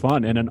so much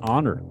fun and an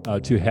honor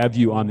to have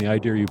you on the I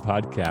Dare You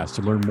podcast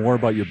to learn more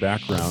about your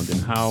background and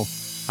how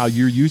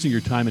you're using your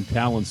time and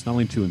talents not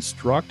only to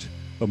instruct,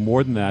 but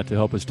more than that, to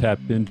help us tap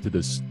into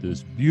this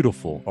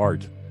beautiful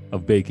art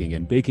of baking.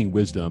 And baking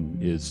wisdom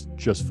is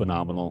just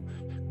phenomenal.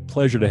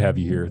 Pleasure to have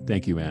you here.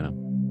 Thank you, Anna.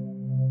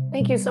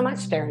 Thank you so much,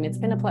 Darren. It's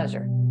been a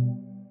pleasure.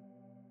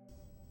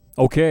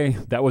 Okay,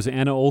 that was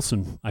Anna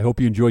Olson. I hope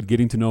you enjoyed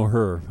getting to know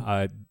her.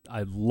 I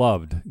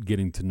loved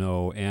getting to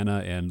know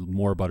Anna and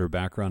more about her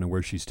background and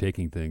where she's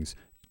taking things.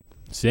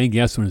 Saying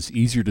yes when it's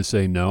easier to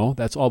say no,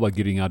 that's all about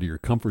getting out of your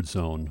comfort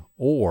zone,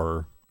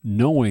 or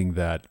knowing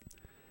that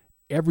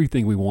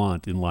everything we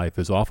want in life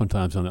is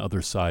oftentimes on the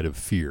other side of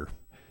fear.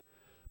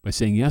 By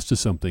saying yes to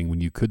something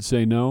when you could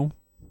say no,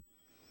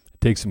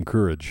 it takes some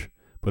courage,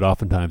 but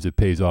oftentimes it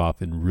pays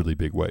off in really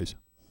big ways.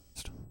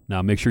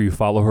 Now, make sure you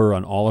follow her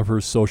on all of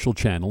her social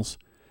channels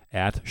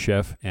at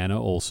Chef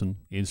Anna Olson,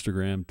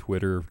 Instagram,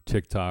 Twitter,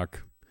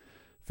 TikTok,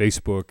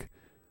 Facebook.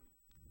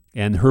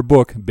 And her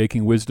book,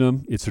 Baking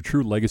Wisdom, it's a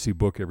true legacy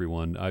book,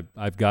 everyone.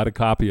 I've got a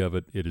copy of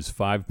it. It is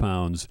 5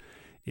 pounds.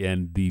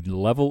 And the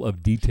level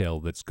of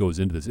detail that goes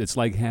into this, it's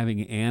like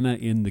having Anna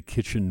in the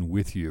kitchen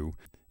with you.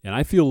 And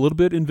I feel a little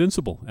bit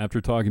invincible after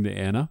talking to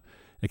Anna.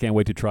 I can't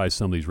wait to try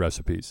some of these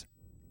recipes.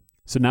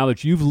 So now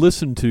that you've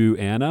listened to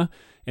Anna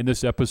in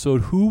this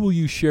episode, who will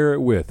you share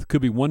it with? It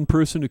could be one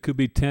person, it could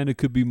be 10, it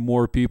could be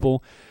more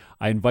people.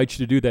 I invite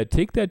you to do that.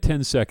 Take that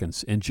 10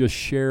 seconds and just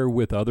share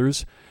with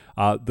others.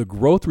 The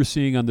growth we're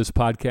seeing on this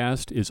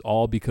podcast is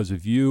all because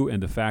of you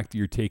and the fact that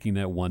you're taking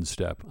that one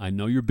step. I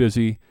know you're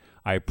busy.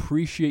 I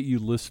appreciate you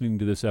listening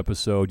to this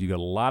episode. You got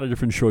a lot of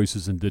different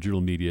choices in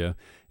digital media,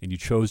 and you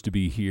chose to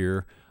be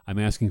here. I'm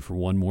asking for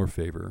one more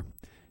favor.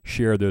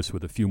 Share this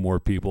with a few more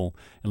people,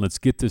 and let's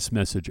get this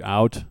message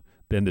out,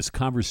 then this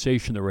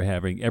conversation that we're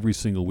having every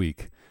single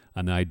week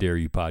on the I Dare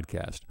You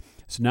podcast.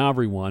 So now,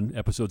 everyone,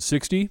 episode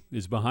 60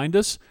 is behind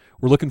us.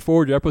 We're looking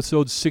forward to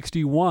episode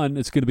 61.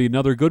 It's going to be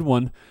another good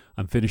one.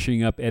 I'm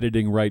finishing up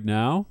editing right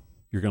now.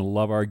 You're going to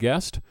love our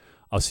guest.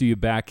 I'll see you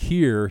back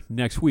here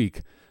next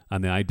week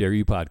on the I Dare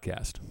You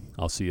podcast.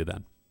 I'll see you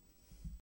then.